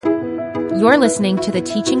You're listening to the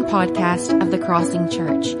teaching podcast of The Crossing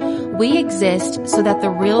Church. We exist so that the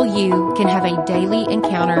real you can have a daily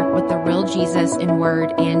encounter with the real Jesus in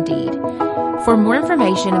word and deed. For more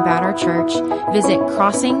information about our church, visit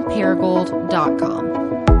crossingparagould.com.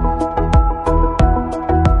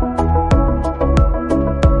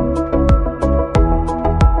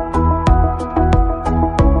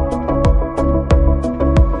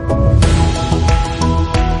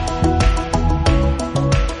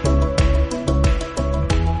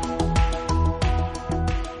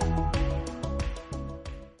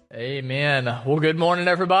 Well, good morning,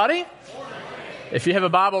 everybody. If you have a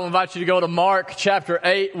Bible, I invite you to go to Mark chapter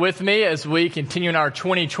 8 with me as we continue in our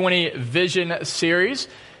 2020 Vision series.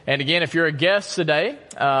 And again, if you're a guest today,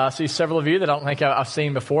 I see several of you that I don't think I've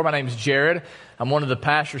seen before. My name is Jared. I'm one of the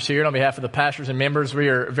pastors here. And on behalf of the pastors and members, we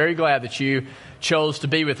are very glad that you chose to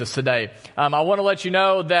be with us today. I want to let you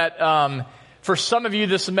know that for some of you,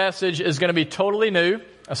 this message is going to be totally new.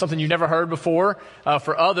 Something you've never heard before.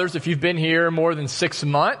 For others, if you've been here more than 6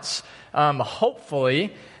 months,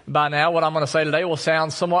 hopefully by now what I'm going to say today will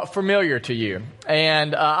sound somewhat familiar to you.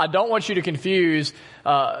 And I don't want you to confuse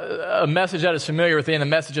a message that is familiar with a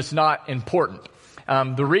message that's not important.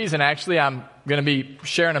 The reason, actually, I'm going to be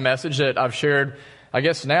sharing a message that I've shared, I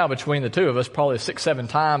guess now between the two of us, probably 6-7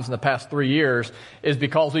 times in the past 3 years, is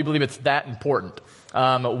because we believe it's that important.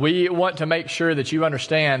 We want to make sure that you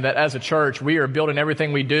understand that as a church, we are building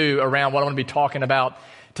everything we do around what I'm going to be talking about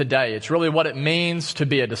today. It's really what it means to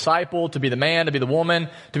be a disciple, to be the man, to be the woman,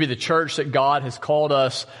 to be the church that God has called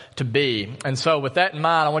us to be. And so with that in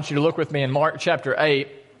mind, I want you to look with me in Mark chapter 8.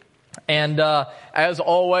 And as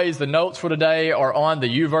always, the notes for today are on the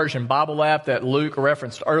YouVersion Bible app that Luke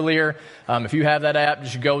referenced earlier. If you have that app,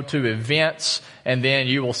 just go to events, and then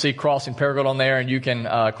you will see Crossing Paragould on there, and you can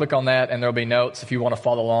click on that, and there will be notes if you want to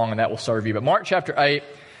follow along, and that will serve you. But Mark chapter 8,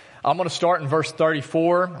 I'm going to start in verse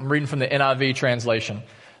 34. I'm reading from the NIV translation.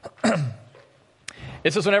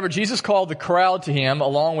 It says, whenever Jesus called the crowd to him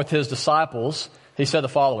along with his disciples, he said the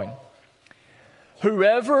following: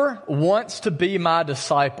 whoever wants to be my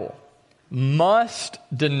disciple must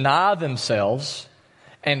deny themselves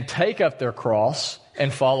and take up their cross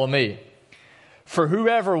and follow me. For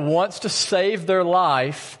whoever wants to save their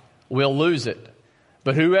life will lose it.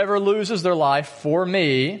 But whoever loses their life for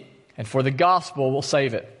me and for the gospel will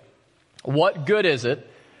save it. What good is it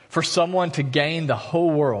for someone to gain the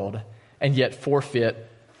whole world and yet forfeit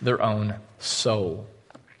their own soul?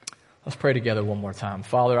 Let's pray together one more time.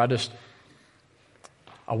 Father, I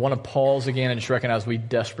want to pause again and just recognize we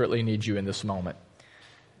desperately need you in this moment.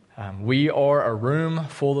 We are a room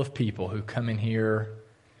full of people who come in here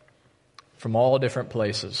from all different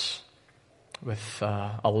places with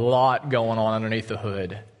a lot going on underneath the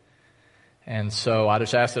hood. And so I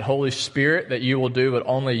just ask that Holy Spirit, that you will do what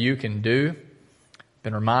only you can do.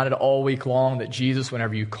 Been reminded all week long that Jesus,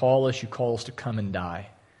 whenever you call us to come and die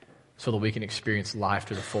so that we can experience life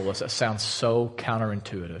to the fullest. That sounds so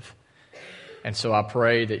counterintuitive. And so I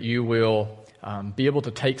pray that you will be able to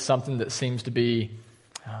take something that seems to be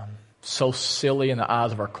so silly in the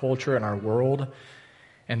eyes of our culture and our world,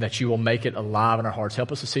 and that you will make it alive in our hearts.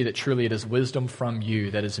 Help us to see that truly it is wisdom from you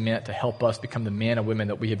that is meant to help us become the men and women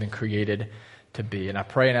that we have been created to be. And I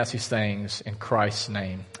pray and ask these things in Christ's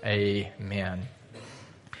name. Amen.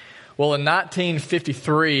 Well, in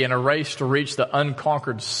 1953, in a race to reach the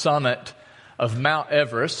unconquered summit of Mount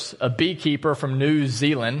Everest, a beekeeper from New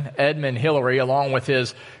Zealand, Edmund Hillary, along with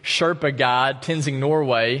his Sherpa guide, Tenzing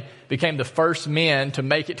Norway, became the first men to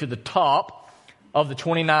make it to the top of the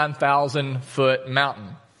 29,000-foot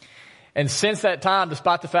mountain. And since that time,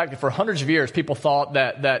 despite the fact that for hundreds of years people thought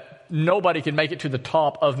that nobody could make it to the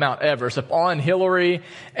top of Mount Everest, upon Hillary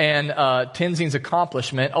and Tenzing's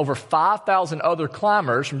accomplishment, over 5,000 other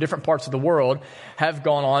climbers from different parts of the world have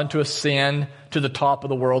gone on to ascend to the top of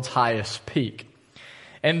the world's highest peak.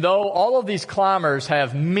 And though all of these climbers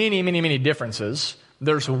have many, many, many differences,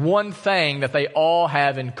 there's one thing that they all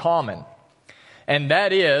have in common. And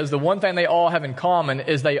that is, the one thing they all have in common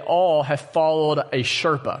is they all have followed a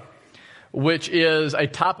Sherpa, which is a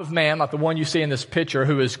type of man like the one you see in this picture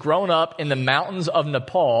who has grown up in the mountains of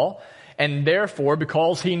Nepal, and therefore,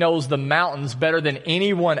 because he knows the mountains better than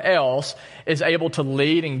anyone else, is able to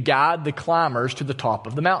lead and guide the climbers to the top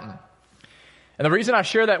of the mountain. And the reason I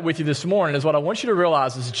share that with you this morning is what I want you to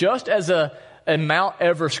realize is just as a Mount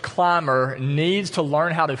Everest climber needs to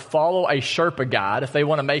learn how to follow a Sherpa guide if they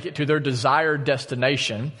want to make it to their desired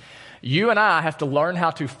destination, you and I have to learn how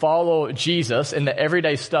to follow Jesus in the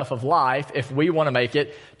everyday stuff of life if we want to make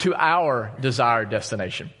it to our desired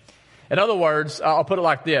destination. In other words, I'll put it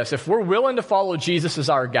like this. If we're willing to follow Jesus as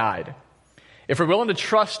our guide, if we're willing to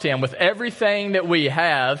trust him with everything that we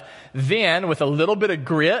have, then with a little bit of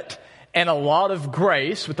grit and a lot of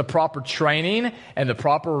grace, with the proper training and the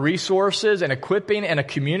proper resources and equipping and a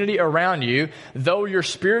community around you, though your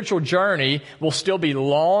spiritual journey will still be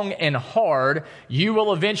long and hard, you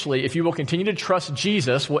will eventually, if you will continue to trust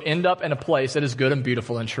Jesus, will end up in a place that is good and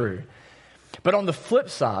beautiful and true. But on the flip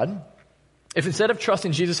side, if instead of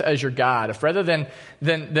trusting Jesus as your guide, if rather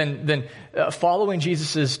than following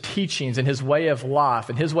Jesus' teachings and his way of life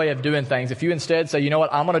and his way of doing things, if you instead say, you know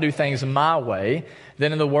what, I'm going to do things my way,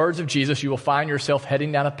 then in the words of Jesus, you will find yourself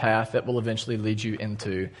heading down a path that will eventually lead you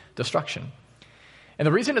into destruction. And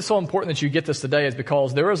the reason it's so important that you get this today is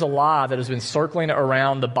because there is a lie that has been circling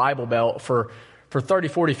around the Bible Belt for 30,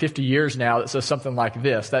 40, 50 years now that says something like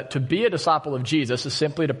this, that to be a disciple of Jesus is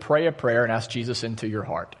simply to pray a prayer and ask Jesus into your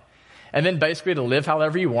heart. And then basically to live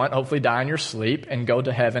however you want, hopefully die in your sleep, and go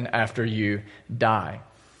to heaven after you die.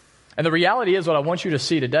 And the reality is, what I want you to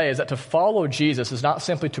see today is that to follow Jesus is not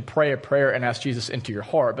simply to pray a prayer and ask Jesus into your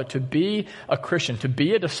heart, but to be a Christian, to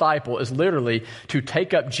be a disciple is literally to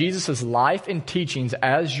take up Jesus' life and teachings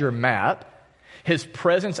as your map, his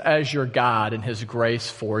presence as your guide, and his grace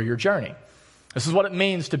for your journey. This is what it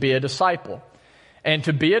means to be a disciple. And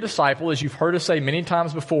to be a disciple, as you've heard us say many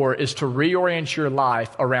times before, is to reorient your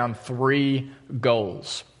life around 3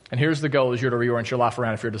 goals. And here's the goal: is you're to reorient your life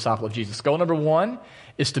around if you're a disciple of Jesus. Goal number 1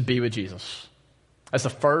 is to be with Jesus. That's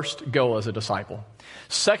the first goal as a disciple.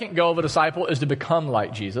 Second goal of a disciple is to become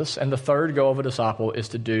like Jesus. And the third goal of a disciple is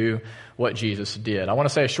to do what Jesus did. I want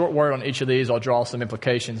to say a short word on each of these. I'll draw some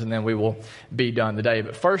implications and then we will be done today.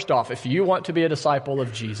 But first off, if you want to be a disciple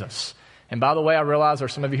of Jesus, and by the way, I realize there are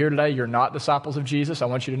some of you here today, you're not disciples of Jesus. I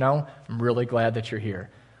want you to know, I'm really glad that you're here.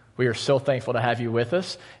 We are so thankful to have you with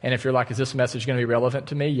us. And if you're like, is this message going to be relevant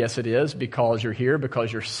to me? Yes, it is, because you're here,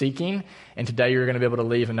 because you're seeking. And today you're going to be able to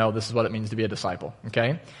leave and know this is what it means to be a disciple.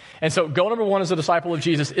 Okay? And so goal number 1 as a disciple of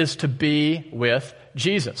Jesus is to be with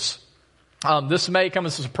Jesus. This may come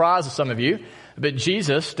as a surprise to some of you, but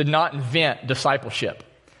Jesus did not invent discipleship.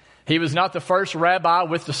 He was not the first rabbi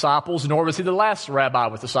with disciples, nor was he the last rabbi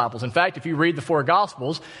with disciples. In fact, if you read the 4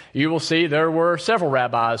 Gospels, you will see there were several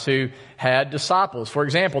rabbis who had disciples. For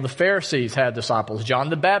example, the Pharisees had disciples.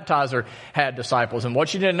 John the Baptizer had disciples. And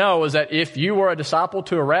what you need to know is that if you were a disciple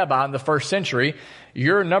to a rabbi in the first century,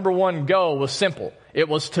 your number 1 goal was simple. It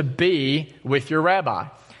was to be with your rabbi.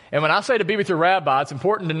 And when I say to be with your rabbi, it's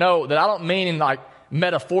important to note that I don't mean like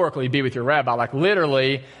metaphorically be with your rabbi. Like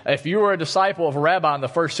literally, if you were a disciple of a rabbi in the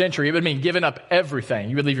first century, it would mean giving up everything.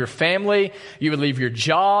 You would leave your family, you would leave your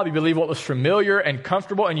job, you would leave what was familiar and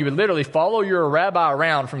comfortable, and you would literally follow your rabbi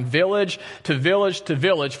around from village to village to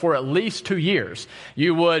village for at least 2 years.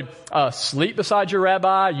 You would sleep beside your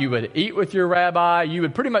rabbi, you would eat with your rabbi, you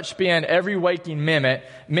would pretty much spend every waking minute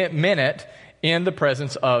in the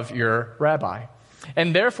presence of your rabbi.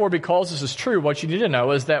 And therefore, because this is true, what you need to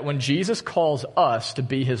know is that when Jesus calls us to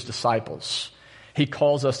be his disciples, he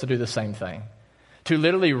calls us to do the same thing. To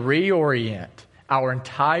literally reorient our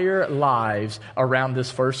entire lives around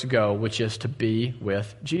this first goal, which is to be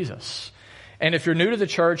with Jesus. And if you're new to the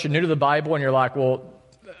church and new to the Bible and you're like, well,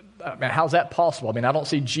 how's that possible? I mean, I don't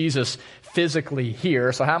see Jesus physically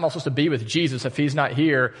here, so how am I supposed to be with Jesus if he's not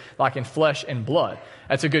here like in flesh and blood?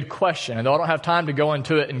 That's a good question. And though I don't have time to go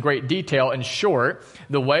into it in great detail, in short,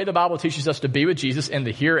 the way the Bible teaches us to be with Jesus in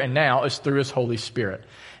the here and now is through his Holy Spirit.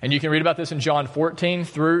 And you can read about this in John 14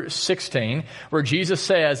 through 16, where Jesus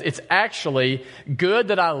says, it's actually good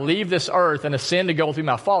that I leave this earth and ascend to go with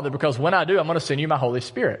my Father, because when I do, I'm going to send you my Holy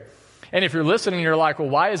Spirit. And if you're listening and you're like, well,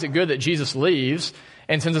 why is it good that Jesus leaves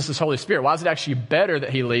and sends us his Holy Spirit? Why is it actually better that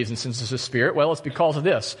he leaves and sends us his Spirit? Well, it's because of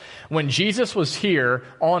this. When Jesus was here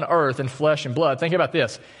on earth in flesh and blood, think about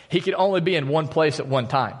this. He could only be in one place at one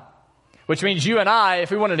time. Which means you and I,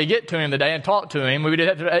 if we wanted to get to him today and talk to him, we would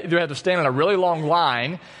either have to stand in a really long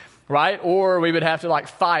line, right? Or we would have to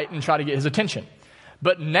fight and try to get his attention.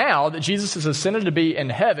 But now that Jesus is ascended to be in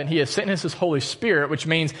heaven, he has sent us his Holy Spirit, which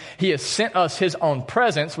means he has sent us his own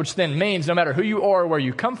presence, which then means no matter who you are or where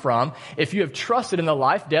you come from, if you have trusted in the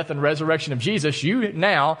life, death, and resurrection of Jesus, you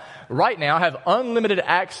now, right now, have unlimited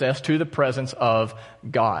access to the presence of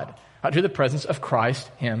God, to the presence of Christ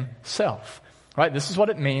himself. Right? This is what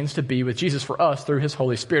it means to be with Jesus for us through his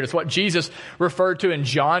Holy Spirit. It's what Jesus referred to in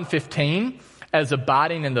John 15 as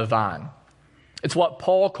abiding in the vine. It's what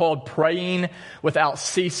Paul called praying without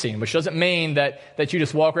ceasing, which doesn't mean that you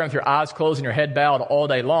just walk around with your eyes closed and your head bowed all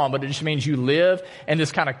day long, but it just means you live in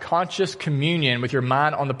this kind of conscious communion with your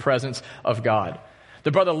mind on the presence of God. The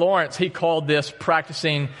brother Lawrence, he called this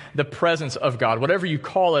practicing the presence of God. Whatever you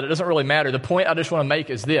call it, it doesn't really matter. The point I just want to make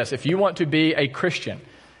is this. If you want to be a Christian,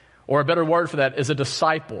 Or a better word for that is a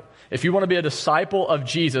disciple. If you want to be a disciple of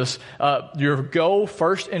Jesus, your goal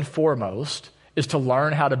first and foremost is to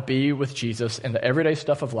learn how to be with Jesus in the everyday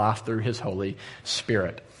stuff of life through his Holy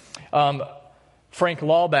Spirit. Frank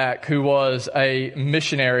Laubach, who was a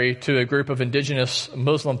missionary to a group of indigenous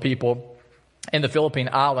Muslim people in the Philippine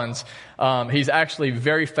Islands, he's actually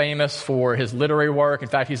very famous for his literary work. In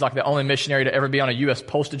fact, he's like the only missionary to ever be on a U.S.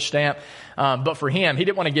 postage stamp. But for him, he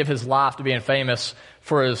didn't want to give his life to being famous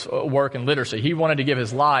for his work in literacy. He wanted to give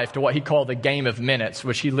his life to what he called the game of minutes,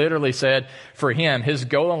 which he literally said for him, his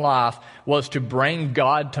goal in life was to bring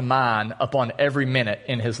God to mind upon every minute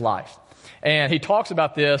in his life. And he talks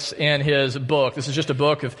about this in his book. This is just a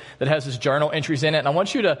book that has his journal entries in it. And I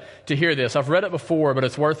want you to hear this. I've read it before, but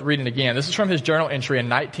it's worth reading again. This is from his journal entry in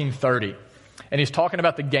 1930. And he's talking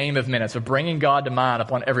about the game of minutes, of bringing God to mind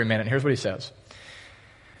upon every minute. And here's what he says.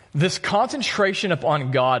 This concentration upon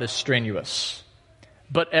God is strenuous,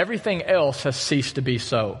 but everything else has ceased to be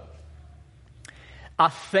so. I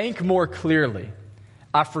think more clearly.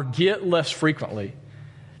 I forget less frequently.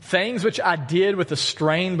 Things which I did with a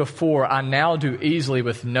strain before, I now do easily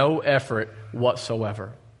with no effort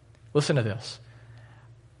whatsoever. Listen to this.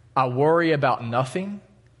 I worry about nothing,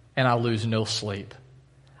 and I lose no sleep.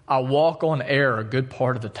 I walk on air a good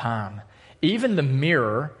part of the time. Even the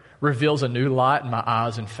mirror reveals a new light in my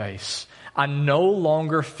eyes and face. I no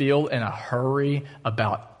longer feel in a hurry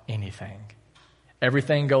about anything.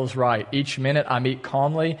 Everything goes right. Each minute I meet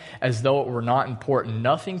calmly as though it were not important.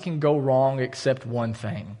 Nothing can go wrong except one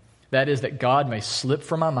thing. That is that God may slip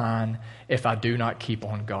from my mind if I do not keep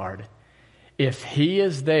on guard. If he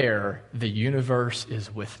is there, the universe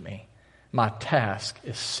is with me. My task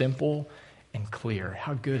is simple and clear.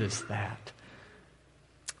 How good is that?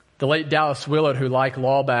 The late Dallas Willard, who like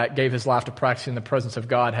Laubach gave his life to practicing the presence of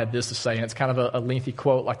God, had this to say, and it's kind of a lengthy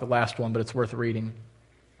quote like the last one, but it's worth reading.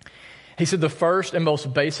 He said, the first and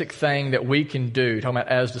most basic thing that we can do, talking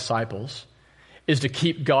about as disciples, is to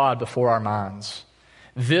keep God before our minds.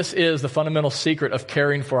 This is the fundamental secret of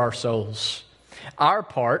caring for our souls. Our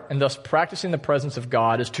part, and thus practicing the presence of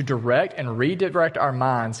God, is to direct and redirect our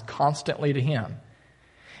minds constantly to him.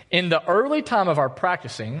 In the early time of our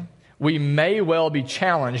practicing, we may well be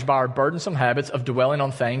challenged by our burdensome habits of dwelling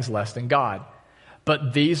on things less than God.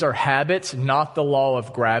 But these are habits, not the law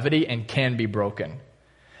of gravity, and can be broken.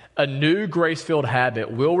 A new grace-filled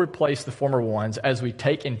habit will replace the former ones as we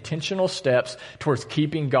take intentional steps towards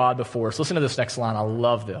keeping God before us. Listen to this next line. I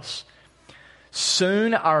love this.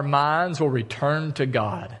 Soon our minds will return to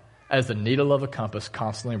God as the needle of a compass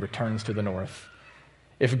constantly returns to the north.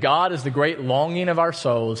 If God is the great longing of our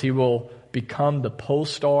souls, he will become the pole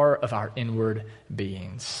star of our inward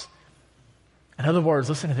beings. In other words,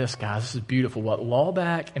 listen to this, guys. This is beautiful. What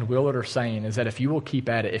Laubach and Willard are saying is that if you will keep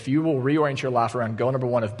at it, if you will reorient your life around goal number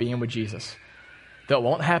one of being with Jesus, that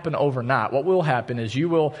won't happen overnight. What will happen is you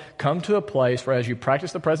will come to a place where as you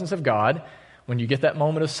practice the presence of God, when you get that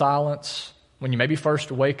moment of silence, when you maybe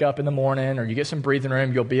first wake up in the morning or you get some breathing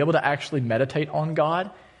room, you'll be able to actually meditate on God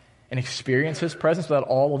and experience his presence without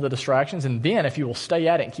all of the distractions. And then if you will stay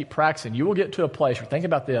at it and keep practicing, you will get to a place where, think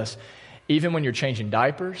about this, even when you're changing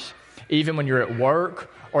diapers, even when you're at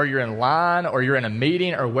work or you're in line or you're in a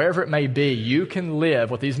meeting or wherever it may be, you can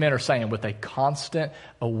live, what these men are saying, with a constant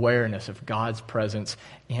awareness of God's presence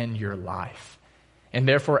in your life. And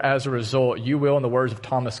therefore, as a result, you will, in the words of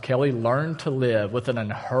Thomas Kelly, learn to live with an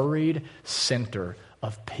unhurried center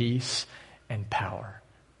of peace and power.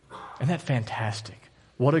 Isn't that fantastic?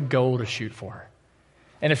 What a goal to shoot for.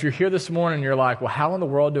 And if you're here this morning and you're like, well, how in the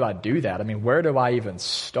world do I do that? I mean, where do I even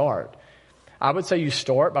start? I would say you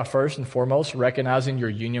start by first and foremost recognizing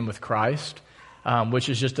your union with Christ, which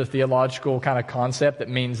is just a theological kind of concept that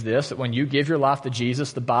means this, that when you give your life to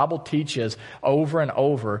Jesus, the Bible teaches over and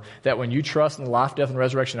over that when you trust in the life, death, and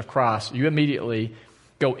resurrection of Christ, you immediately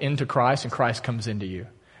go into Christ and Christ comes into you.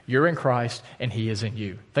 You're in Christ and he is in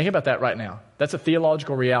you. Think about that right now. That's a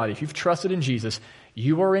theological reality. If you've trusted in Jesus,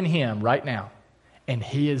 you are in him right now and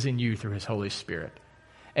he is in you through his Holy Spirit.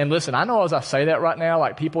 And listen, I know as I say that right now,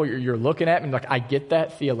 like people, you're looking at me like I get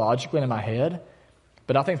that theologically in my head,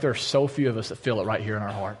 but I think there are so few of us that feel it right here in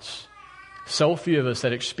our hearts. So few of us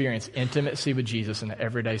that experience intimacy with Jesus in the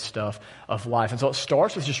everyday stuff of life. And so it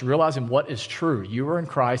starts with just realizing what is true. You are in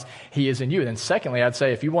Christ, he is in you. And then secondly, I'd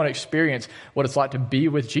say if you want to experience what it's like to be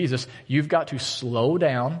with Jesus, you've got to slow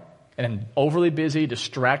down. In an overly busy,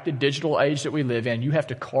 distracted digital age that we live in, you have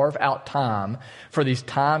to carve out time for these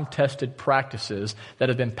time-tested practices that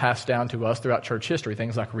have been passed down to us throughout church history.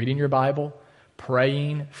 Things like reading your Bible,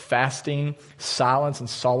 praying, fasting, silence, and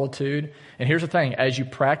solitude. And here's the thing, as you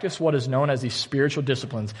practice what is known as these spiritual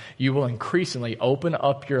disciplines, you will increasingly open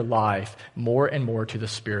up your life more and more to the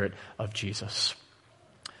Spirit of Jesus.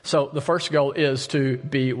 So the first goal is to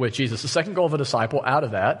be with Jesus. The second goal of a disciple out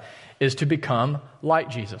of that is to become like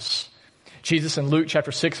Jesus. Jesus in Luke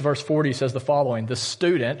chapter 6, verse 40 says the following: the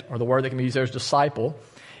student, or the word that can be used there is disciple,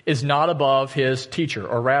 is not above his teacher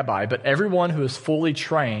or rabbi, but everyone who is fully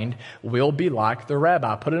trained will be like the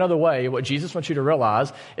rabbi. Put another way, what Jesus wants you to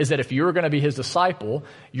realize is that if you're going to be his disciple,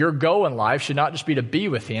 your goal in life should not just be to be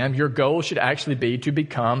with him. Your goal should actually be to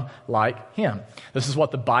become like him. This is what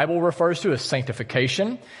the Bible refers to as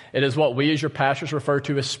sanctification. It is what we as your pastors refer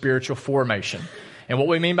to as spiritual formation. And what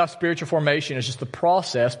we mean by spiritual formation is just the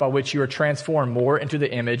process by which you are transformed more into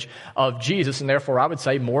the image of Jesus, and therefore I would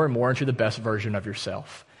say more and more into the best version of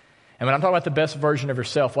yourself. And when I'm talking about the best version of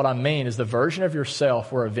yourself, what I mean is the version of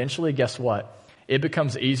yourself where eventually, guess what? It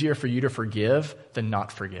becomes easier for you to forgive than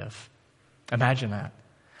not forgive. Imagine that.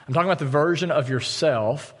 I'm talking about the version of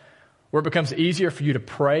yourself where it becomes easier for you to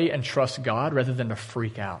pray and trust God rather than to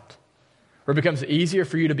freak out. Where it becomes easier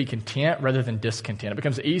for you to be content rather than discontent. It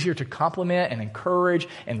becomes easier to compliment and encourage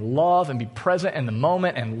and love and be present in the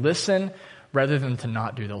moment and listen rather than to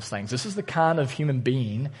not do those things. This is the kind of human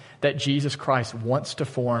being that Jesus Christ wants to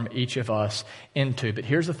form each of us into. But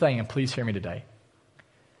here's the thing, and please hear me today.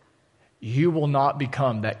 You will not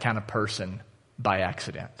become that kind of person by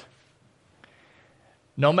accident.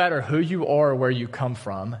 No matter who you are or where you come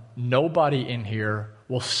from, nobody in here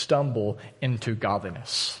will stumble into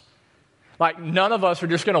godliness. Like, none of us are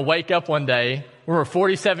just going to wake up one day when we're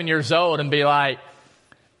 47 years old and be like,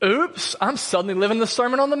 oops, I'm suddenly living the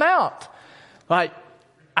Sermon on the Mount. Like,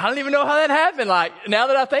 I don't even know how that happened. Like, now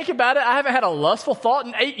that I think about it, I haven't had a lustful thought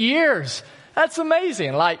in 8 years. That's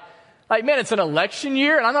amazing. Like, man, it's an election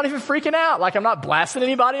year and I'm not even freaking out. Like, I'm not blasting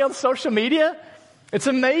anybody on social media. It's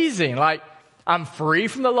amazing. Like, I'm free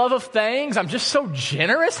from the love of things. I'm just so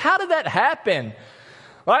generous. How did that happen?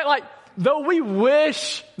 Right? Like, though we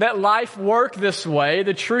wish that life worked this way,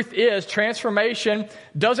 the truth is transformation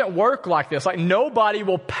doesn't work like this. Like, nobody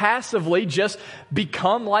will passively just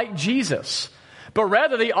become like Jesus. But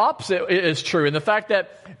rather the opposite is true. And the fact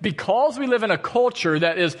that because we live in a culture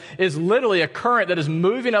that is literally a current that is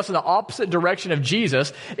moving us in the opposite direction of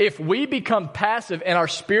Jesus, if we become passive in our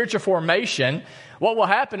spiritual formation, what will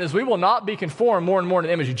happen is we will not be conformed more and more to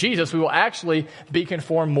the image of Jesus. We will actually be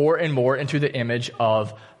conformed more and more into the image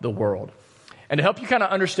of the world. And to help you kind of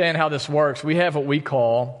understand how this works, we have what we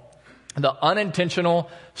call the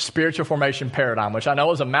unintentional spiritual formation paradigm, which I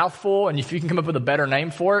know is a mouthful, and if you can come up with a better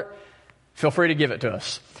name for it, feel free to give it to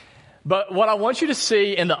us. But what I want you to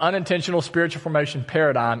see in the unintentional spiritual formation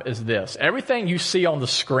paradigm is this. Everything you see on the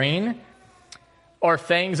screen are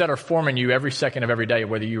things that are forming you every second of every day,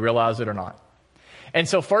 whether you realize it or not. And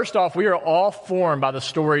so first off, we are all formed by the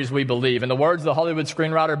stories we believe. In the words of the Hollywood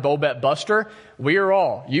screenwriter Bobette Buster, we are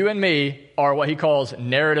all, you and me, are what he calls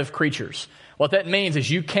narrative creatures. What that means is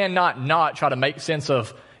you cannot not try to make sense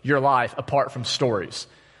of your life apart from stories.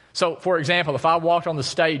 So, for example, if I walked on the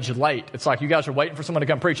stage late, it's like you guys are waiting for someone to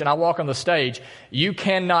come preach, and I walk on the stage, you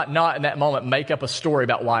cannot not in that moment make up a story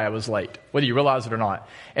about why I was late, whether you realize it or not.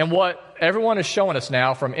 And what everyone is showing us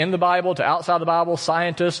now, from in the Bible to outside the Bible,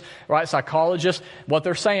 scientists, right, psychologists, what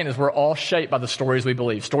they're saying is we're all shaped by the stories we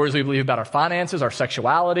believe. Stories we believe about our finances, our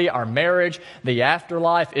sexuality, our marriage, the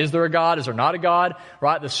afterlife. Is there a God? Is there not a God?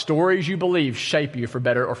 Right? The stories you believe shape you for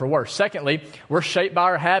better or for worse. Secondly, we're shaped by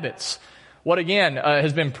our habits. What, again,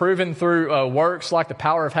 has been proven through works like The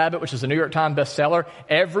Power of Habit, which is a New York Times bestseller.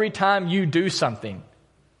 Every time you do something,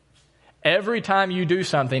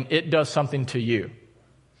 it does something to you.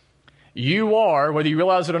 You are, whether you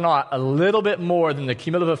realize it or not, a little bit more than the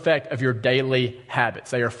cumulative effect of your daily habits.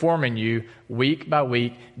 They are forming you week by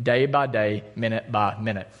week, day by day, minute by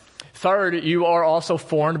minute. Third, you are also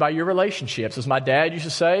formed by your relationships. As my dad used to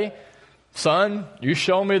say, son, you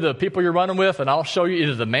show me the people you're running with, and I'll show you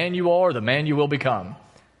either the man you are or the man you will become.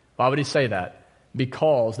 Why would he say that?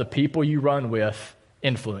 Because the people you run with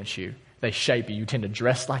influence you. They shape you. You tend to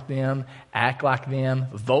dress like them, act like them,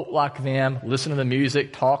 vote like them, listen to the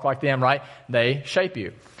music, talk like them, right? They shape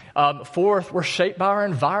you. Fourth, we're shaped by our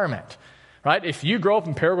environment, right? If you grow up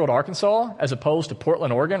in Paragould, Arkansas, as opposed to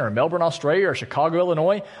Portland, Oregon, or Melbourne, Australia, or Chicago,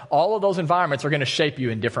 Illinois, all of those environments are going to shape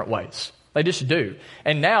you in different ways. They just do.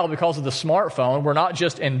 And now, because of the smartphone, we're not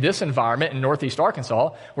just in this environment in Northeast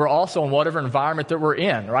Arkansas, we're also in whatever environment that we're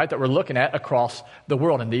in, right, that we're looking at across the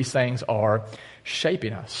world. And these things are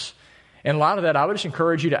shaping us. In light of that, I would just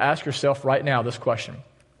encourage you to ask yourself right now this question.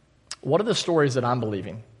 What are the stories that I'm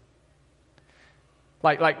believing?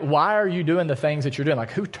 Like, why are you doing the things that you're doing?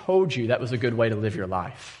 Like, who told you that was a good way to live your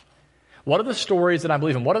life? What are the stories that I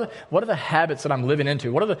believe in? What are the habits that I'm living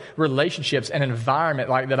into? What are the relationships and environment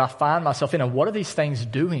like that I find myself in? And what are these things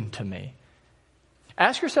doing to me?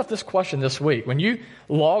 Ask yourself this question this week. When you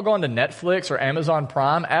log on to Netflix or Amazon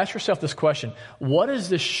Prime, ask yourself this question. What is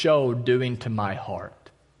this show doing to my heart?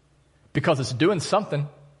 Because it's doing something.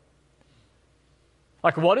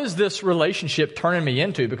 Like, what is this relationship turning me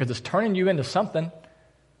into? Because it's turning you into something.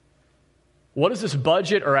 What is this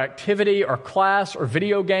budget or activity or class or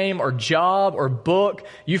video game or job or book?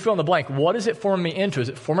 You fill in the blank. What is it forming me into? Is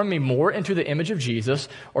it forming me more into the image of Jesus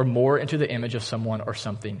or more into the image of someone or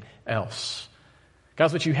something else?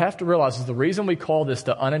 Guys, what you have to realize is the reason we call this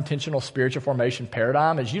the unintentional spiritual formation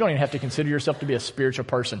paradigm is you don't even have to consider yourself to be a spiritual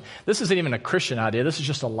person. This isn't even a Christian idea. This is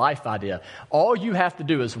just a life idea. All you have to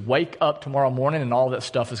do is wake up tomorrow morning and all that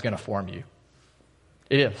stuff is going to form you.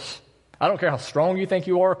 It is. I don't care how strong you think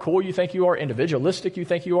you are, cool you think you are, individualistic you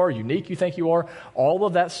think you are, unique you think you are. All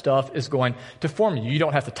of that stuff is going to form you. You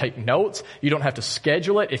don't have to take notes. You don't have to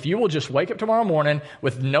schedule it. If you will just wake up tomorrow morning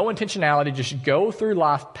with no intentionality, just go through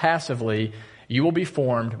life passively, you will be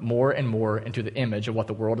formed more and more into the image of what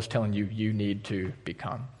the world is telling you you need to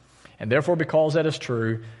become. And therefore, because that is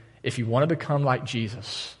true, if you want to become like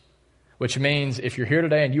Jesus, which means if you're here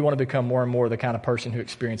today and you want to become more and more the kind of person who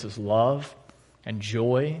experiences love and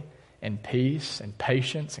joy and peace and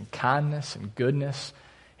patience and kindness and goodness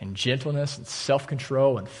and gentleness and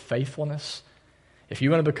self-control and faithfulness, if you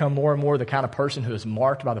want to become more and more the kind of person who is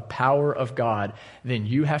marked by the power of God, then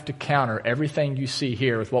you have to counter everything you see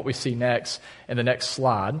here with what we see next in the next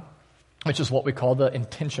slide, which is what we call the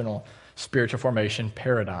intentional spiritual formation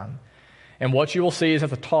paradigm. And what you will see is at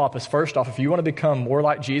the top is, first off, if you want to become more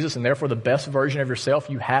like Jesus and therefore the best version of yourself,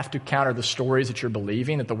 you have to counter the stories that you're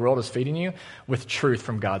believing, that the world is feeding you, with truth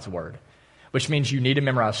from God's Word. Which means you need to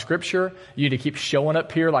memorize Scripture. You need to keep showing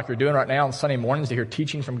up here like you're doing right now on Sunday mornings to hear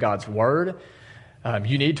teaching from God's Word.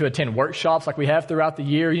 You need to attend workshops like we have throughout the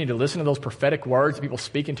year. You need to listen to those prophetic words that people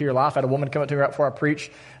speak into your life. I had a woman come up to me right before I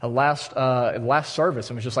preached last service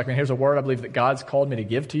and was just like, man, here's a word I believe that God's called me to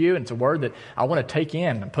give to you. And it's a word that I want to take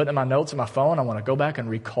in and put in my notes on my phone. I want to go back and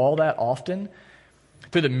recall that often.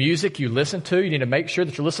 Through the music you listen to, you need to make sure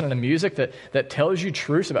that you're listening to music that tells you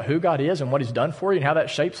truths about who God is and what He's done for you and how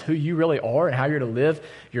that shapes who you really are and how you're to live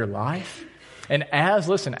your life. And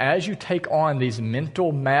as you take on these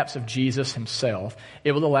mental maps of Jesus Himself,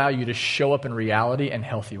 it will allow you to show up in reality in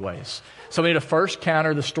healthy ways. So we need to first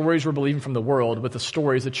counter the stories we're believing from the world with the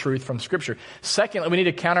stories, the truth from Scripture. Secondly, we need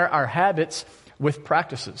to counter our habits with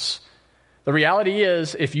practices. The reality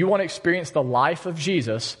is, if you want to experience the life of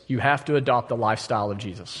Jesus, you have to adopt the lifestyle of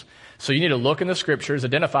Jesus. So you need to look in the Scriptures,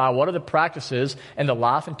 identify what are the practices and the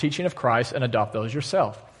life and teaching of Christ, and adopt those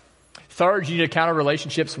yourself. Third, you need to counter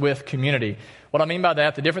relationships with community. What I mean by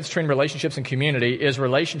that, the difference between relationships and community is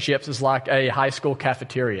relationships is like a high school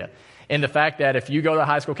cafeteria. In the fact that if you go to the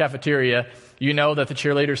high school cafeteria, you know that the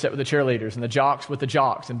cheerleaders sit with the cheerleaders and the jocks with the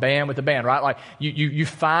jocks and band with the band, right? Like you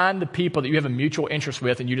find the people that you have a mutual interest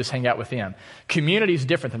with and you just hang out with them. Community is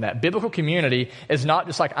different than that. Biblical community is not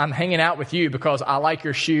just like I'm hanging out with you because I like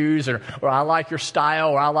your shoes or I like your style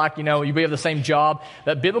or I like, we have the same job.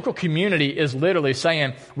 That biblical community is literally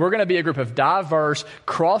saying we're going to be a group of diverse,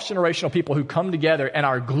 cross-generational people who come together and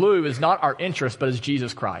our glue is not our interest but is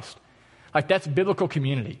Jesus Christ. Like that's biblical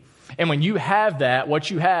community. And when you have that, what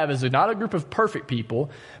you have is not a group of perfect people,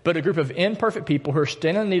 but a group of imperfect people who are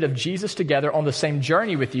standing in need of Jesus together on the same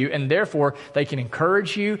journey with you, and therefore they can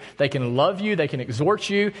encourage you, they can love you, they can exhort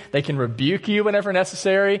you, they can rebuke you whenever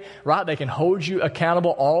necessary, right? They can hold you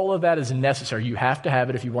accountable. All of that is necessary. You have to have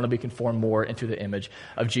it if you want to be conformed more into the image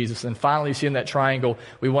of Jesus. And finally, you see in that triangle,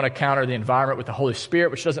 we want to counter the environment with the Holy Spirit,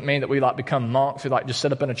 which doesn't mean that we become monks who just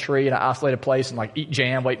sit up in a tree in an isolated place and eat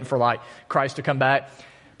jam waiting for Christ to come back.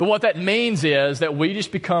 But what that means is that we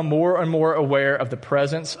just become more and more aware of the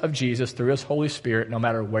presence of Jesus through His Holy Spirit no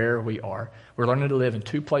matter where we are. We're learning to live in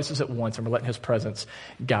two places at once, and we're letting His presence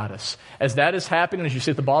guide us. As that is happening, as you see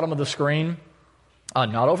at the bottom of the screen,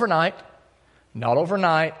 not overnight,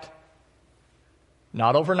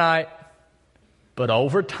 but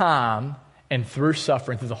over time and through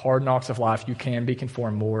suffering, through the hard knocks of life, you can be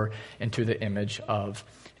conformed more into the image of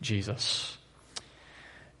Jesus.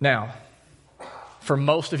 Now, for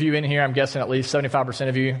most of you in here, I'm guessing at least 75%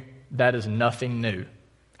 of you, that is nothing new.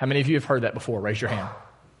 How many of you have heard that before? Raise your hand.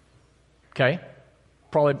 Okay?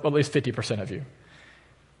 Probably at least 50% of you.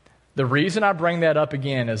 The reason I bring that up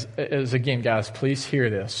again is again, guys, please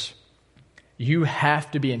hear this. You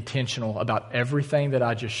have to be intentional about everything that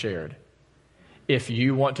I just shared if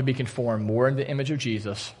you want to be conformed more in the image of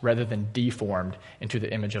Jesus rather than deformed into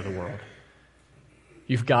the image of the world.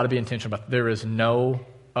 You've got to be intentional about it. There is no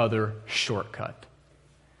other shortcut.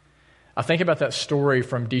 I think about that story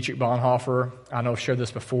from Dietrich Bonhoeffer. I know I've shared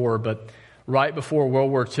this before, but right before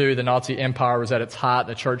World War II, the Nazi Empire was at its height.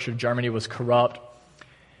 The Church of Germany was corrupt.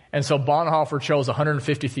 And so Bonhoeffer chose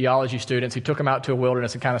 150 theology students. He took them out to a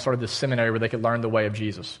wilderness and kind of started this seminary where they could learn the way of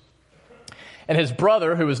Jesus. And his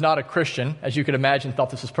brother, who was not a Christian, as you could imagine, thought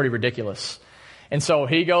this was pretty ridiculous. And so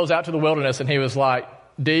he goes out to the wilderness and he was like,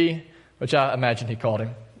 D, which I imagine he called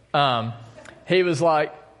him. He was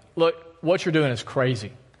like, look, what you're doing is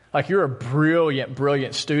crazy. Like, you're a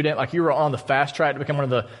brilliant student. Like, you were on the fast track to become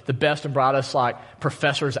one of the best and brightest, like,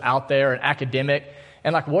 professors out there, and academic.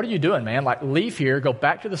 And, like, what are you doing, man? Like, leave here, go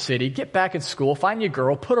back to the city, get back in school, find your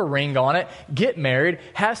girl, put a ring on it, get married,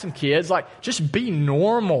 have some kids. Like, just be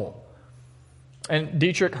normal. And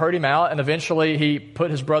Dietrich heard him out, and eventually he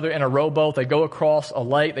put his brother in a rowboat. They go across a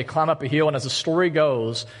lake, they climb up a hill, and as the story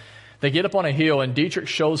goes, they get up on a hill, and Dietrich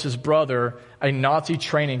shows his brother a Nazi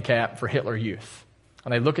training camp for Hitler Youth.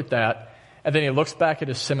 And they look at that, and then he looks back at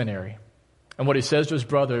his seminary. And what he says to his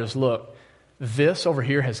brother is, look, this over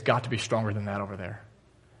here has got to be stronger than that over there.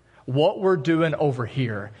 What we're doing over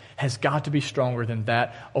here has got to be stronger than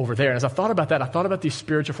that over there. And as I thought about that, I thought about these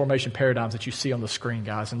spiritual formation paradigms that you see on the screen,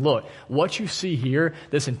 guys. And look, what you see here,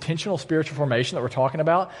 this intentional spiritual formation that we're talking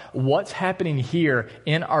about, what's happening here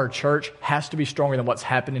in our church has to be stronger than what's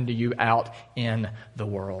happening to you out in the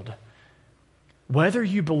world. Whether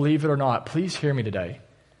you believe it or not, please hear me today.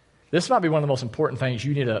 This might be one of the most important things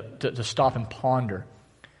you need to stop and ponder.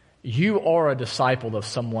 You are a disciple of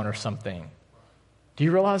someone or something. Do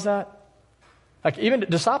you realize that? Like, even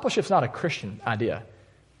discipleship's not a Christian idea,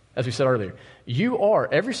 as we said earlier. You are,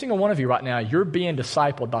 every single one of you right now, you're being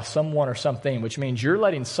discipled by someone or something, which means you're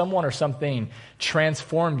letting someone or something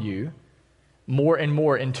transform you more and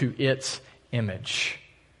more into its image.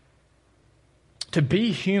 To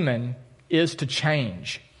be human is to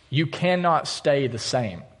change. You cannot stay the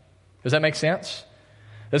same. Does that make sense?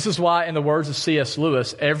 This is why, in the words of C.S.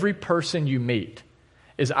 Lewis, every person you meet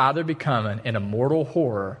is either becoming an immortal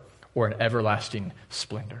horror or an everlasting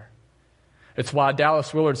splendor. It's why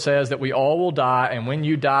Dallas Willard says that we all will die, and when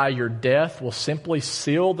you die, your death will simply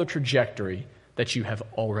seal the trajectory that you have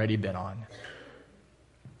already been on.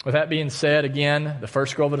 With that being said, again, the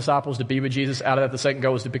first goal of the disciples to be with Jesus. Out of that, the second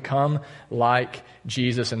goal is to become like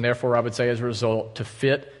Jesus. And therefore, I would say as a result,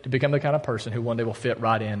 to become the kind of person who one day will fit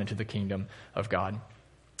right into the kingdom of God.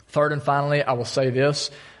 Third and finally, I will say this.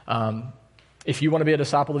 If you want to be a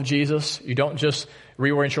disciple of Jesus, you don't just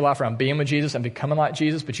reorient your life around being with Jesus and becoming like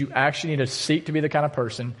Jesus, but you actually need to seek to be the kind of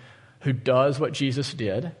person who does what Jesus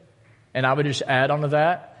did. And I would just add on to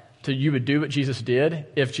that, you would do what Jesus did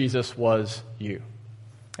if Jesus was you.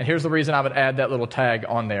 And here's the reason I would add that little tag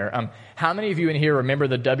on there. How many of you in here remember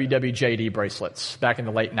the WWJD bracelets back in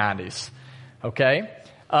the late 90s? Okay.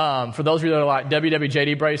 For those of you that are like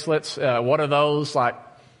WWJD bracelets, what are those? Like,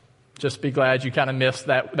 just be glad you kind of missed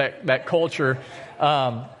that culture.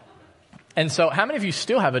 And so how many of you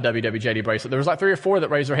still have a WWJD bracelet? There was like 3 or 4 that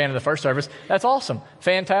raised their hand in the first service. That's awesome.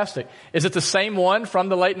 Fantastic. Is it the same one from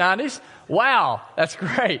the late 90s? Wow. That's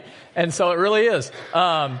great. And so it really is.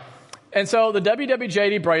 And so the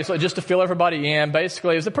WWJD bracelet, just to fill everybody in,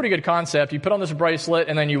 basically is a pretty good concept. You put on this bracelet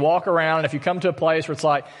and then you walk around, and if you come to a place where it's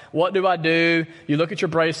like, what do I do? You look at your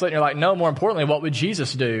bracelet and you're like, no, more importantly, what would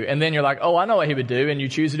Jesus do? And then you're like, oh, I know what he would do. And you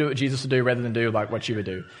choose to do what Jesus would do rather than do like what you would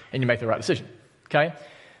do. And you make the right decision. Okay?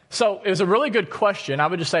 So it was a really good question. I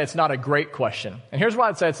would just say it's not a great question. And here's why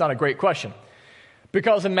I'd say it's not a great question.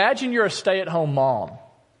 Because imagine you're a stay-at-home mom.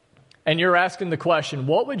 And you're asking the question,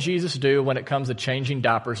 what would Jesus do when it comes to changing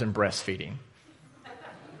diapers and breastfeeding?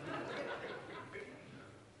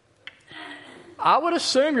 I would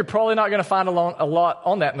assume you're probably not going to find a lot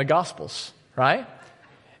on that in the Gospels, right?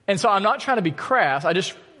 And so I'm not trying to be crass. I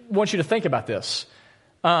just want you to think about this.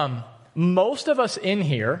 Most of us in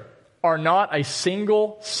here are not a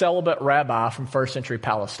single celibate rabbi from first century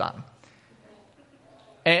Palestine.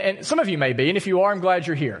 And some of you may be, and if you are, I'm glad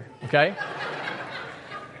you're here, okay?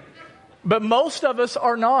 But most of us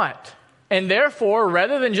are not. And therefore,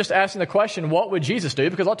 rather than just asking the question, what would Jesus do?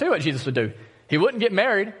 Because I'll tell you what Jesus would do. He wouldn't get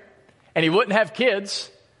married, and he wouldn't have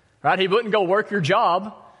kids, right? He wouldn't go work your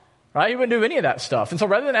job, right? He wouldn't do any of that stuff. And so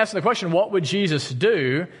rather than asking the question, what would Jesus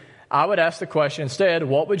do? I would ask the question instead,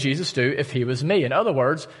 what would Jesus do if he was me? In other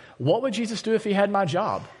words, what would Jesus do if he had my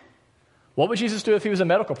job? What would Jesus do if he was a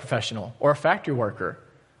medical professional or a factory worker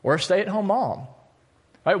or a stay-at-home mom?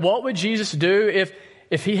 Right? What would Jesus do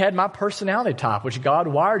if he had my personality type, which God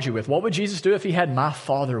wired you with? What would Jesus do if he had my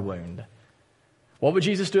father wound? What would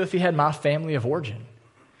Jesus do if he had my family of origin?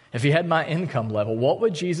 If he had my income level? What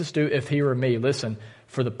would Jesus do if he were me? Listen,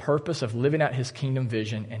 for the purpose of living out his kingdom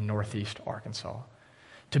vision in Northeast Arkansas.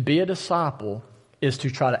 To be a disciple is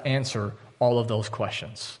to try to answer all of those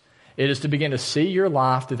questions. It is to begin to see your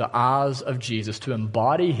life through the eyes of Jesus, to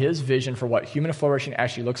embody his vision for what human flourishing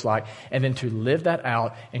actually looks like, and then to live that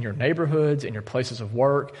out in your neighborhoods, in your places of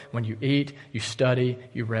work, when you eat, you study,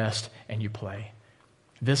 you rest, and you play.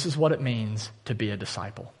 This is what it means to be a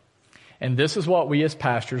disciple. And this is what we as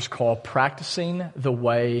pastors call practicing the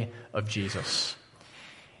way of Jesus.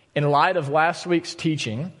 In light of last week's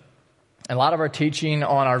teaching, and a lot of our teaching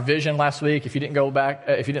on our vision last week, if you didn't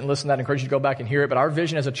listen to that, I encourage you to go back and hear it. But our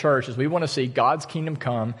vision as a church is we want to see God's kingdom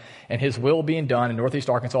come and his will being done in Northeast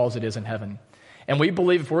Arkansas as it is in heaven. And we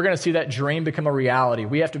believe if we're going to see that dream become a reality,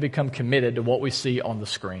 we have to become committed to what we see on the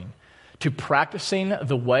screen, to practicing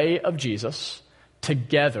the way of Jesus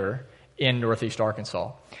together in Northeast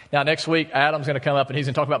Arkansas. Now, next week, Adam's going to come up and he's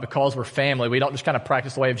going to talk about because we're family. We don't just kind of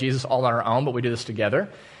practice the way of Jesus all on our own, but we do this together.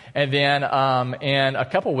 And then in a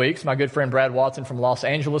couple weeks, my good friend Brad Watson from Los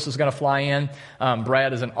Angeles is going to fly in.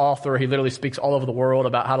 Brad is an author. He literally speaks all over the world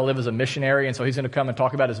about how to live as a missionary. And so he's going to come and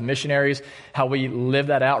talk about his missionaries, how we live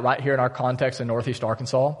that out right here in our context in Northeast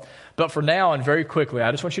Arkansas. But for now and very quickly,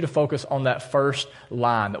 I just want you to focus on that first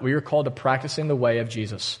line, that we are called to practicing the way of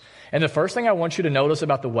Jesus. And the first thing I want you to notice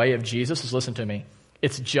about the way of Jesus is, listen to me,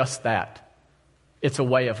 it's just that. It's a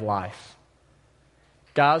way of life.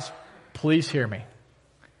 Guys, please hear me.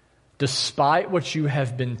 Despite what you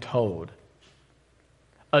have been told,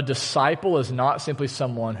 a disciple is not simply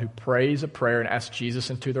someone who prays a prayer and asks Jesus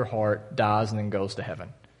into their heart, dies, and then goes to heaven.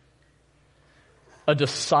 A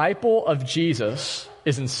disciple of Jesus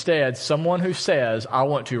is instead someone who says, I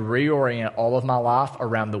want to reorient all of my life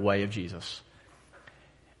around the way of Jesus.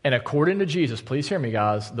 And according to Jesus, please hear me,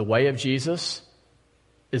 guys, the way of Jesus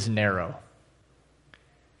is narrow.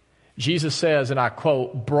 Jesus says, and I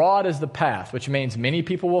quote, broad is the path, which means many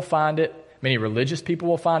people will find it. Many religious people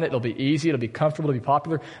will find it. It'll be easy. It'll be comfortable. It'll be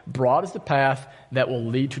popular. Broad is the path that will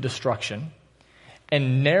lead to destruction.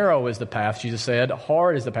 And narrow is the path, Jesus said.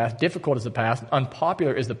 Hard is the path. Difficult is the path.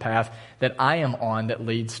 Unpopular is the path that I am on that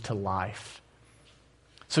leads to life.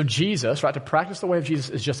 So Jesus, right, to practice the way of Jesus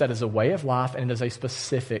is just that, as a way of life, and it is a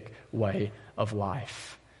specific way of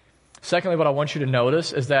life. Secondly, what I want you to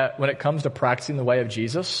notice is that when it comes to practicing the way of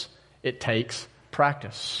Jesus, it takes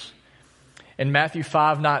practice. In Matthew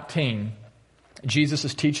 5:19, Jesus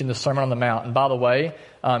is teaching the Sermon on the Mount. And by the way,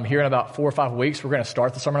 here in about 4 or 5 weeks, we're going to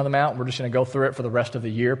start the Sermon on the Mount. We're just going to go through it for the rest of the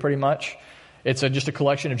year pretty much. It's just a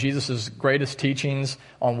collection of Jesus' greatest teachings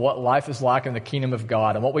on what life is like in the kingdom of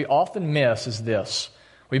God. And what we often miss is this.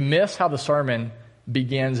 We miss how the sermon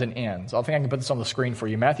begins and ends. I think I can put this on the screen for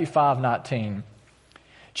you. Matthew 5:19.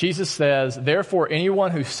 Jesus says, therefore,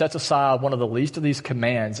 anyone who sets aside one of the least of these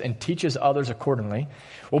commands and teaches others accordingly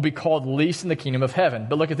will be called least in the kingdom of heaven.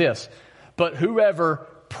 But look at this. But whoever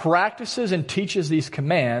practices and teaches these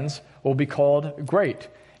commands will be called great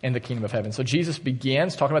in the kingdom of heaven. So Jesus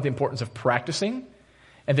begins talking about the importance of practicing,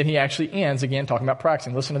 and then he actually ends again talking about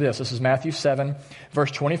practicing. Listen to this. This is Matthew 7,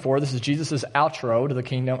 verse 24. This is Jesus' outro to the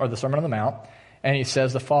kingdom, or the Sermon on the Mount. And he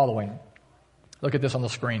says the following. Look at this on the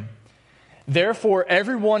screen. Therefore,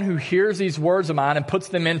 everyone who hears these words of mine and puts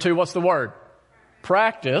them into, what's the word?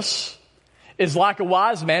 Practice, is like a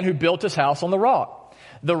wise man who built his house on the rock.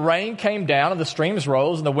 The rain came down and the streams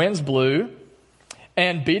rose and the winds blew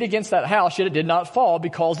and beat against that house, yet it did not fall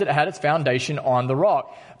because it had its foundation on the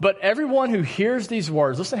rock. But everyone who hears these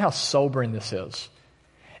words, listen how sobering this is.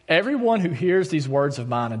 Everyone who hears these words of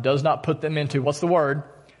mine and does not put them into, what's the word?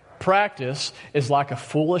 Practice, is like a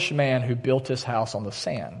foolish man who built his house on the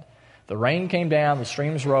sand. The rain came down, the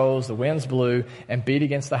streams rose, the winds blew and beat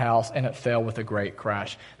against the house, and it fell with a great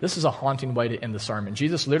crash. This is a haunting way to end the sermon.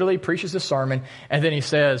 Jesus literally preaches this sermon, and then he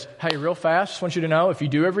says, hey, real fast, just want you to know, if you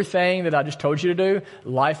do everything that I just told you to do,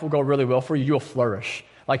 life will go really well for you. You'll flourish.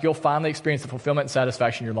 Like, you'll finally experience the fulfillment and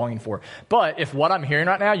satisfaction you're longing for. But if what I'm hearing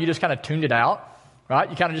right now, you just kind of tuned it out, right?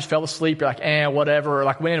 You kind of just fell asleep. You're like, whatever. Or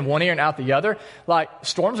like went in one ear and out the other. Like,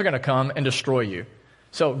 storms are going to come and destroy you.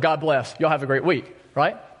 So God bless. Y'all have a great week,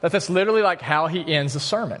 right? That's literally like how he ends the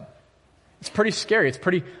sermon. It's pretty scary. It's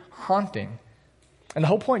pretty haunting. And the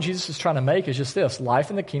whole point Jesus is trying to make is just this. Life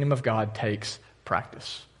in the kingdom of God takes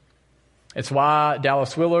practice. It's why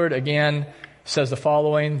Dallas Willard, again, says the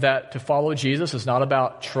following, that to follow Jesus is not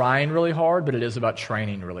about trying really hard, but it is about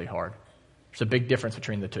training really hard. There's a big difference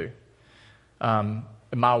between the two.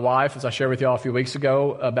 My wife, as I shared with y'all a few weeks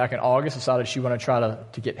ago, back in August, decided she wanted to try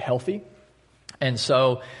to get healthy. And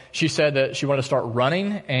so she said that she wanted to start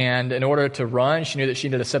running, and in order to run, she knew that she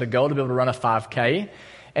needed to set a goal to be able to run a 5K.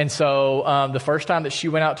 And so the first time that she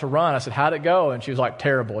went out to run, I said, how'd it go? And she was like,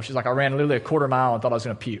 terrible. She's like, I ran literally a quarter mile and thought I was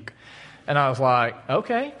going to puke. And I was like,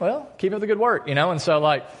 okay, well, keep up the good work, And so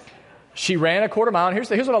like, she ran a quarter mile. And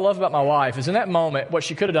here's what I love about my wife is in that moment, what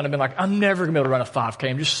she could have done had been like, I'm never going to be able to run a 5K.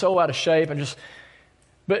 I'm just so out of shape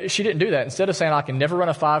but she didn't do that. Instead of saying I can never run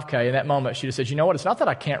a 5K in that moment, she just said, you know what? It's not that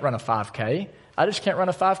I can't run a 5K. I just can't run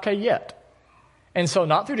a 5K yet. And so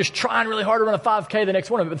not through just trying really hard to run a 5K the next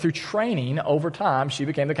morning, but through training over time, she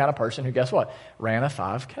became the kind of person who, guess what, ran a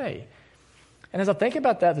 5K. And as I think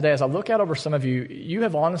about that today, as I look out over some of you, you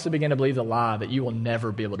have honestly begun to believe the lie that you will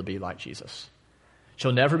never be able to be like Jesus.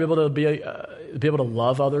 You'll never be able to be able to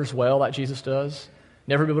love others well like Jesus does.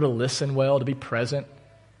 Never be able to listen well, to be present.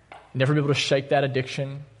 Never be able to shake that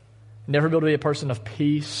addiction. Never be able to be a person of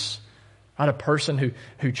peace. Not a person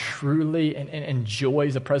who truly and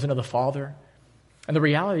enjoys the presence of the Father. And the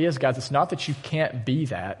reality is, guys, it's not that you can't be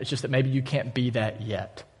that. It's just that maybe you can't be that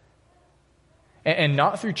yet. And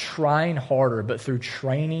not through trying harder, but through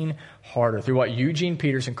training harder, through what Eugene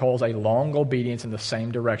Peterson calls a long obedience in the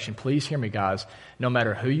same direction. Please hear me, guys. No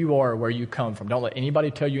matter who you are or where you come from, don't let anybody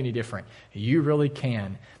tell you any different. You really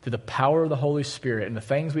can. Through the power of the Holy Spirit and the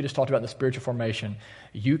things we just talked about in the spiritual formation,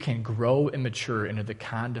 you can grow and mature into the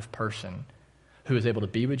kind of person who is able to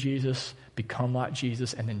be with Jesus, become like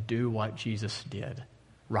Jesus, and then do what Jesus did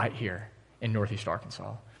right here in Northeast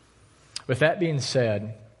Arkansas. With that being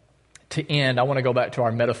said, to end, I want to go back to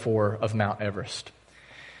our metaphor of Mount Everest.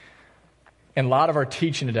 In light of our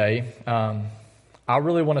teaching today, I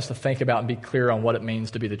really want us to think about and be clear on what it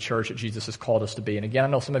means to be the church that Jesus has called us to be. And again, I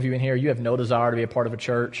know some of you in here, you have no desire to be a part of a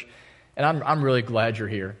church. And I'm really glad you're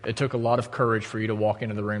here. It took a lot of courage for you to walk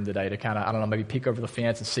into the room today to kind of, I don't know, maybe peek over the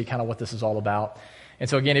fence and see kind of what this is all about. And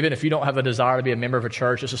so again, even if you don't have a desire to be a member of a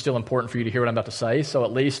church, this is still important for you to hear what I'm about to say. So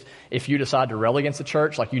at least if you decide to rail against the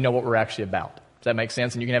church, like you know what we're actually about. Does that make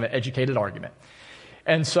sense? And you can have an educated argument.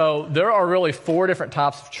 And so there are really 4 different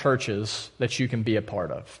types of churches that you can be a part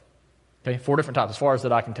of. Okay, 4 different types as far as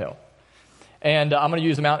that I can tell. And I'm going to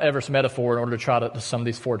use the Mount Everest metaphor in order to try to sum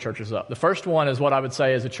these 4 churches up. The first one is what I would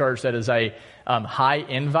say is a church that is a high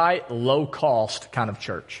invite, low cost kind of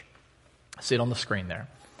church. I see it on the screen there.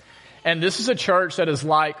 And this is a church that is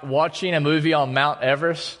like watching a movie on Mount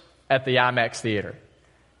Everest at the IMAX theater.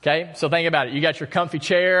 Okay, so think about it. You got your comfy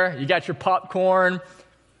chair, you got your popcorn.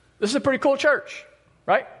 This is a pretty cool church,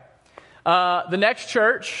 right? The next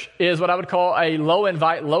church is what I would call a low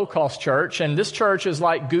invite, low cost church. And this church is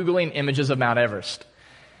like Googling images of Mount Everest.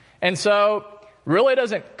 And so really it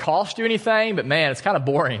doesn't cost you anything, but man, it's kind of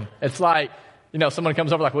boring. It's like, someone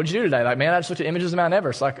comes over like, what'd you do today? Like, man, I just looked at images of Mount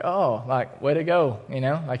Everest. Like, oh, like, way to go.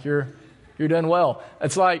 Like you're doing well.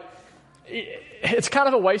 It's like, it's kind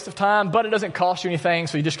of a waste of time, but it doesn't cost you anything.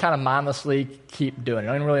 So you just kind of mindlessly keep doing it. You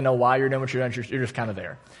don't even really know why you're doing what you're doing. You're just kind of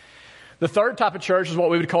there. The third type of church is what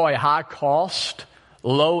we would call a high-cost,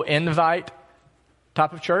 low-invite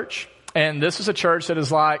type of church. And this is a church that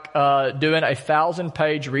is like doing a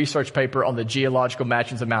 1,000-page research paper on the geological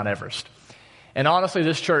matchings of Mount Everest. And honestly,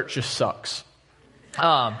 this church just sucks.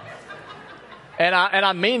 And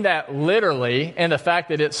I mean that literally in the fact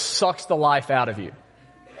that it sucks the life out of you.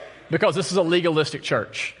 Because this is a legalistic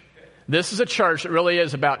church. This is a church that really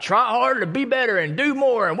is about try harder to be better and do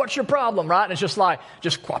more and what's your problem, right? And it's just like,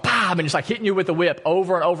 and it's like hitting you with the whip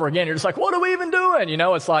over and over again. You're just like, what are we even doing?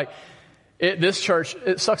 It's like, this church,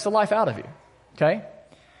 it sucks the life out of you, okay?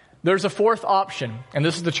 There's a fourth option, and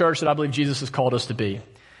this is the church that I believe Jesus has called us to be.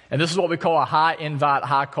 And this is what we call a high-invite,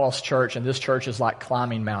 high-cost church, and this church is like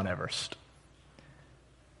climbing Mount Everest.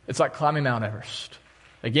 It's like climbing Mount Everest.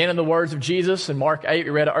 Again, in the words of Jesus in Mark 8,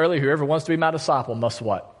 we read it earlier, whoever wants to be my disciple must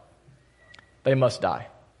what? They must die.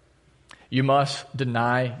 You must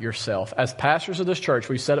deny yourself. As pastors of this church,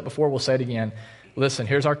 we've said it before, we'll say it again. Listen,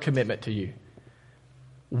 here's our commitment to you.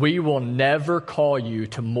 We will never call you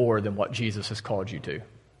to more than what Jesus has called you to.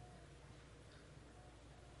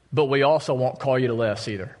 But we also won't call you to less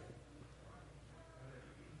either.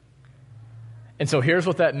 And so here's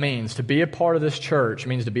what that means. To be a part of this church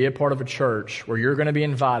means to be a part of a church where you're going to be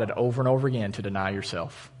invited over and over again to deny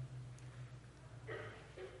yourself.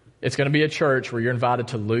 It's going to be a church where you're invited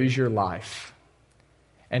to lose your life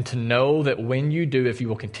and to know that when you do, if you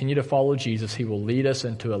will continue to follow Jesus, he will lead us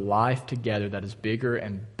into a life together that is bigger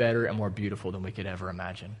and better and more beautiful than we could ever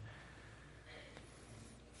imagine.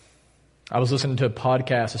 I was listening to a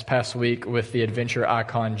podcast this past week with the adventure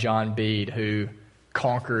icon John Beede, who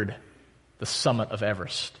conquered the summit of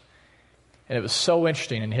Everest. And it was so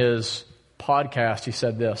interesting. In his podcast, he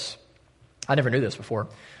said this. I never knew this before.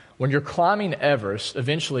 When you're climbing Everest,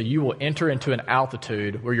 eventually you will enter into an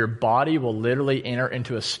altitude where your body will literally enter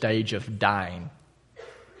into a stage of dying.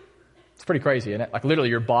 It's pretty crazy, isn't it? Like literally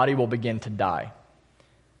your body will begin to die.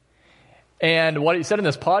 And what he said in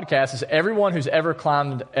this podcast is everyone who's ever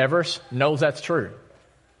climbed Everest knows that's true.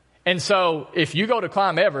 And so if you go to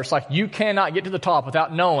climb Everest, like you cannot get to the top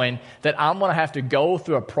without knowing that I'm going to have to go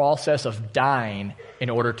through a process of dying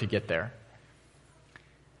in order to get there.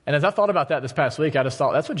 And as I thought about that this past week, I just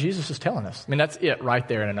thought that's what Jesus is telling us. I mean, that's it right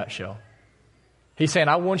there in a nutshell. He's saying,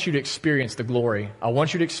 I want you to experience the glory. I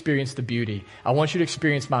want you to experience the beauty. I want you to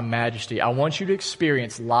experience my majesty. I want you to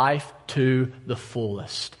experience life to the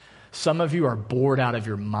fullest. Some of you are bored out of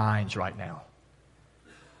your minds right now.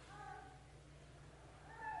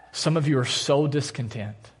 Some of you are so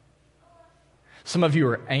discontent. Some of you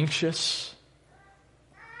are anxious.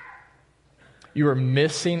 You are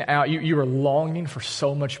missing out. You are longing for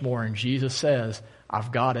so much more. And Jesus says, I've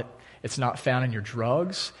got it. It's not found in your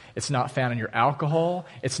drugs. It's not found in your alcohol.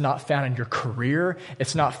 It's not found in your career.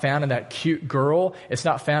 It's not found in that cute girl. It's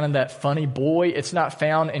not found in that funny boy. It's not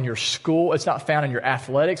found in your school. It's not found in your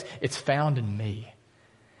athletics. It's found in me.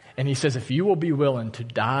 And he says, if you will be willing to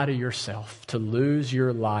die to yourself, to lose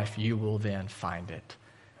your life, you will then find it.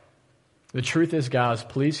 The truth is, guys,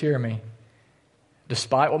 please hear me.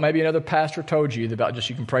 Despite what maybe another pastor told you about just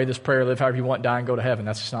you can pray this prayer, live however you want, die and go to heaven,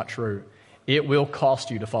 that's just not true. It will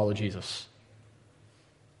cost you to follow Jesus.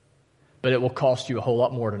 But it will cost you a whole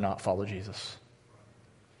lot more to not follow Jesus.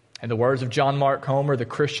 In the words of John Mark Comer, the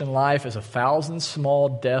Christian life is 1,000 small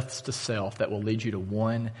deaths to self that will lead you to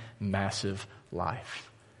one massive life.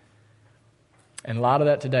 In light of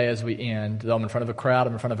that today as we end, though I'm in front of a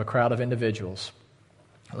crowd of individuals,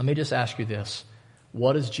 let me just ask you this.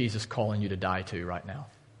 What is Jesus calling you to die to right now?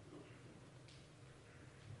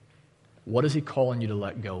 What is he calling you to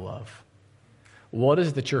let go of? What is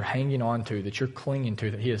it that you're hanging on to, that you're clinging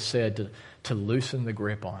to, that he has said to loosen the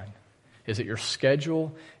grip on? Is it your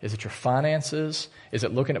schedule? Is it your finances? Is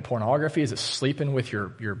it looking at pornography? Is it sleeping with your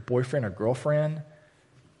boyfriend or girlfriend?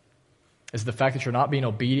 Is it the fact that you're not being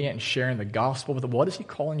obedient and sharing the gospel with them? What is he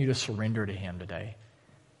calling you to surrender to him today?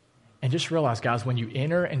 And just realize, guys, when you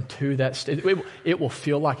enter into that state, it will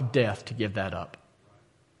feel like death to give that up.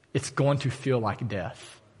 It's going to feel like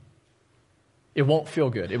death. It won't feel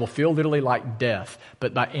good. It will feel literally like death.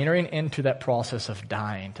 But by entering into that process of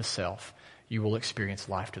dying to self, you will experience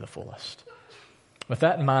life to the fullest. With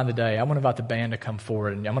that in mind today, I'm going to invite the band to come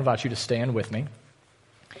forward, and I'm going to invite you to stand with me.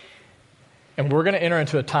 And we're going to enter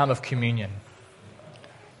into a time of communion.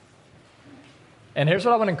 And here's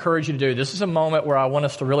what I want to encourage you to do. This is a moment where I want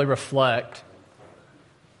us to really reflect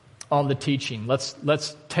on the teaching.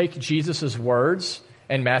 Let's take Jesus' words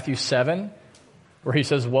in Matthew 7, where he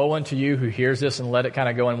says, woe unto you who hears this, and let it kind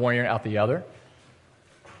of go in one ear and out the other.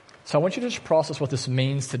 So I want you to just process what this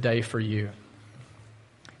means today for you.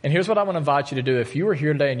 And here's what I want to invite you to do. If you are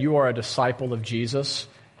here today and you are a disciple of Jesus,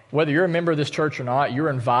 whether you're a member of this church or not, you're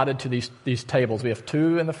invited to these tables. We have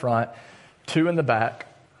 2 in the front, 2 in the back.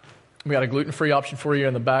 We got a gluten-free option for you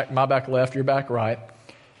in the back, my back left, your back right.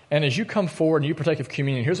 And as you come forward and you partake of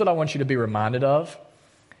communion, here's what I want you to be reminded of.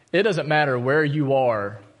 It doesn't matter where you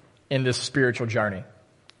are in this spiritual journey.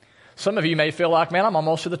 Some of you may feel like, man, I'm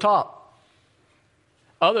almost to the top.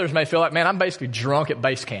 Others may feel like, man, I'm basically drunk at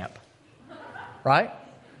base camp. Right?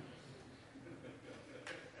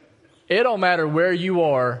 It don't matter where you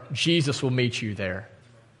are, Jesus will meet you there.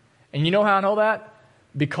 And you know how I know that?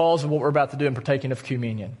 Because of what we're about to do in partaking of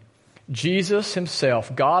communion. Jesus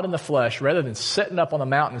himself, God in the flesh, rather than sitting up on the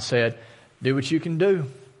mountain, said, do what you can do.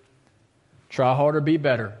 Try harder, be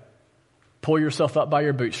better. Pull yourself up by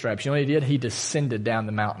your bootstraps. You know what he did? He descended down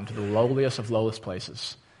the mountain to the lowliest of lowest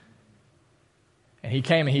places. And he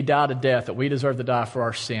came and he died a death that we deserve to die for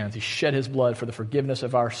our sins. He shed his blood for the forgiveness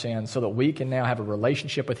of our sins so that we can now have a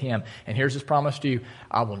relationship with him. And here's his promise to you.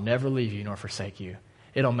 I will never leave you nor forsake you.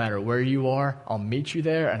 It don't matter where you are. I'll meet you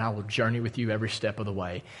there and I will journey with you every step of the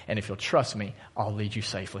way. And if you'll trust me, I'll lead you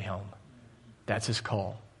safely home. That's his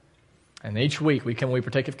call. And each week we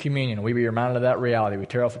partake of communion and we be reminded of that reality. We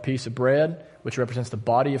tear off a piece of bread, which represents the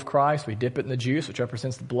body of Christ. We dip it in the juice, which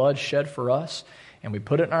represents the blood shed for us. And we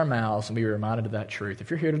put it in our mouths and be reminded of that truth. If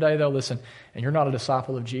you're here today, though, listen, and you're not a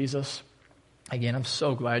disciple of Jesus, again, I'm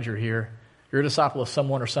so glad you're here. You're a disciple of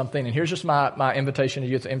someone or something. And here's just my invitation to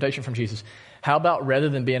you. It's an invitation from Jesus. How about rather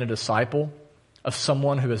than being a disciple of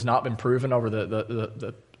someone who has not been proven over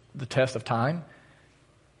the test of time,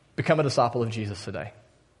 become a disciple of Jesus today.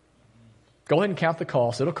 Go ahead and count the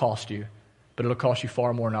cost. It'll cost you, but it'll cost you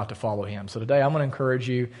far more not to follow him. So today I'm going to encourage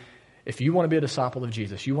you, If you want to be a disciple of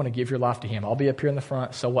Jesus, you want to give your life to him, I'll be up here in the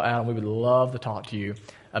front, so will Adam. We would love to talk to you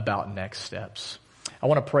about next steps. I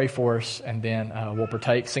want to pray for us, and then we'll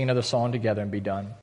partake, sing another song together, and be done.